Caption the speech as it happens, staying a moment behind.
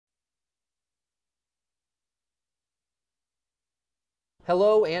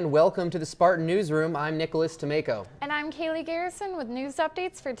Hello and welcome to the Spartan Newsroom. I'm Nicholas Tomeko. And I'm Kaylee Garrison with news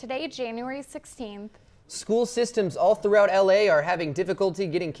updates for today, January 16th. School systems all throughout LA are having difficulty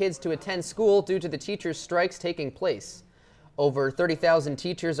getting kids to attend school due to the teachers' strikes taking place. Over 30,000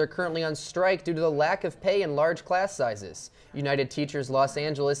 teachers are currently on strike due to the lack of pay and large class sizes. United Teachers Los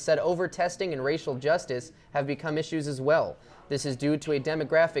Angeles said over-testing and racial justice have become issues as well. This is due to a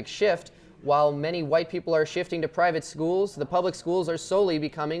demographic shift. While many white people are shifting to private schools, the public schools are solely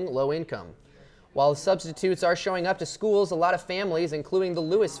becoming low income. While substitutes are showing up to schools, a lot of families, including the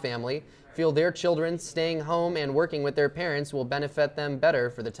Lewis family, feel their children staying home and working with their parents will benefit them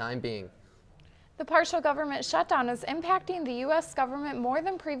better for the time being. The partial government shutdown is impacting the U.S. government more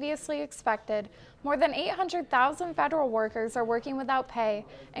than previously expected. More than 800,000 federal workers are working without pay,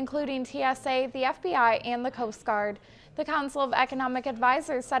 including TSA, the FBI, and the Coast Guard. The Council of Economic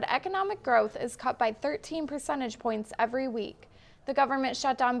Advisors said economic growth is cut by 13 percentage points every week. The government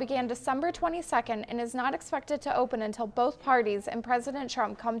shutdown began December 22nd and is not expected to open until both parties and President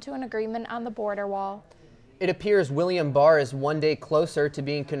Trump come to an agreement on the border wall. It appears William Barr is one day closer to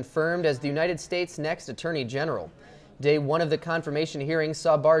being confirmed as the United States' next Attorney General. Day one of the confirmation hearing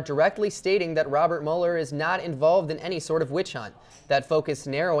saw Barr directly stating that Robert Mueller is not involved in any sort of witch hunt. That focus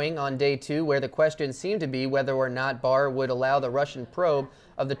narrowing on day two, where the question seemed to be whether or not Barr would allow the Russian probe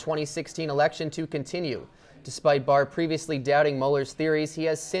of the 2016 election to continue. Despite Barr previously doubting Mueller's theories, he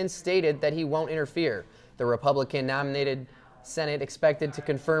has since stated that he won't interfere. The Republican-nominated Senate expected to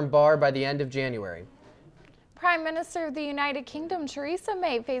confirm Barr by the end of January. Prime Minister of the United Kingdom Theresa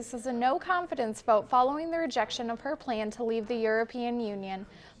May faces a no-confidence vote following the rejection of her plan to leave the European Union.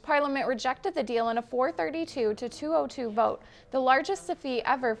 Parliament rejected the deal in a 432 to 202 vote, the largest defeat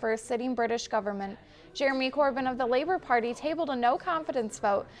ever for a sitting British government. Jeremy Corbyn of the Labour Party tabled a no-confidence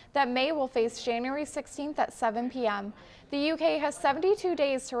vote that May will face January 16th at 7 p.m. The UK has 72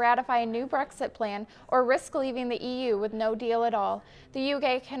 days to ratify a new Brexit plan or risk leaving the EU with no deal at all. The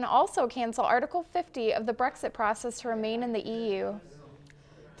UK can also cancel Article 50 of the Brexit process to remain in the EU.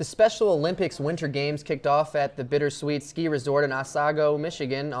 The Special Olympics Winter Games kicked off at the Bittersweet Ski Resort in Osago,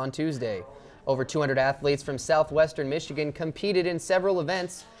 Michigan on Tuesday. Over 200 athletes from southwestern Michigan competed in several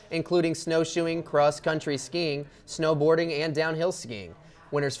events, including snowshoeing, cross-country skiing, snowboarding, and downhill skiing.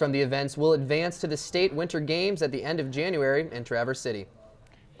 Winners from the events will advance to the State Winter Games at the end of January in Traverse City.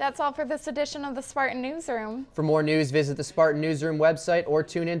 That's all for this edition of the Spartan Newsroom. For more news, visit the Spartan Newsroom website or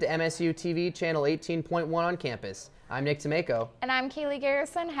tune in to MSU TV channel 18.1 on campus. I'm Nick Tomeko. And I'm Kaylee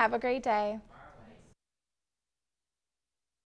Garrison. Have a great day.